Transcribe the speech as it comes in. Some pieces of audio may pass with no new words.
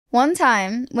One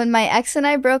time when my ex and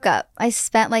I broke up, I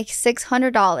spent like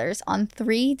 $600 on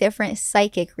 3 different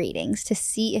psychic readings to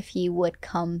see if he would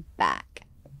come back.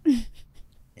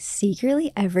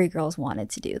 Secretly, every girl's wanted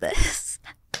to do this.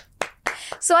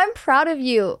 So I'm proud of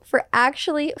you for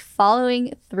actually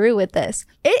following through with this.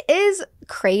 It is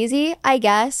crazy, I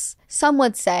guess, some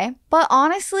would say. But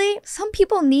honestly, some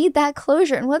people need that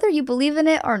closure. And whether you believe in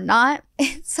it or not,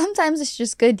 sometimes it's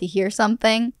just good to hear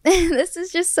something. This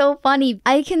is just so funny.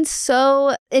 I can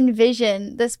so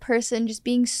envision this person just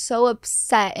being so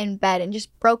upset in bed and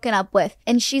just broken up with.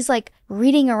 And she's like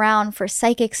reading around for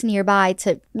psychics nearby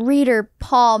to read her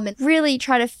palm and really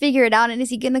try to figure it out. And is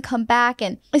he going to come back?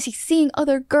 And is he seeing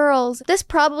other girls? This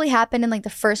probably happened in like the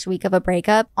first week of a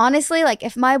breakup. Honestly, like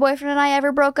if my boyfriend and I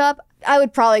ever broke up, I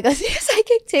would probably go see a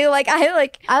psychic too.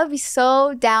 I would be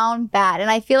so down bad.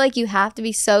 And I feel like you have to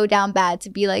be so down bad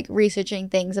to be like researching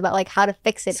things about like how to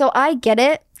fix it. So I get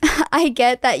it. I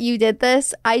get that you did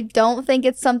this. I don't think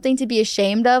it's something to be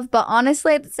ashamed of, but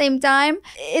honestly, at the same time,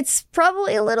 it's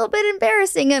probably a little bit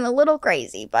embarrassing and a little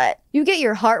crazy, but you get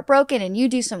your heart broken and you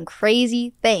do some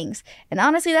crazy things. And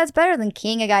honestly, that's better than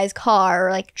keying a guy's car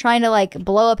or like trying to like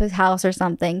blow up his house or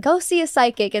something. Go see a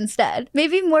psychic instead.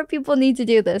 Maybe more people need to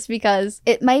do this because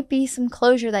it might be some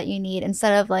closure that you need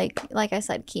instead of like I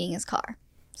said, keying his car.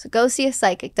 So go see a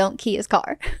psychic, don't key his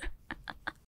car.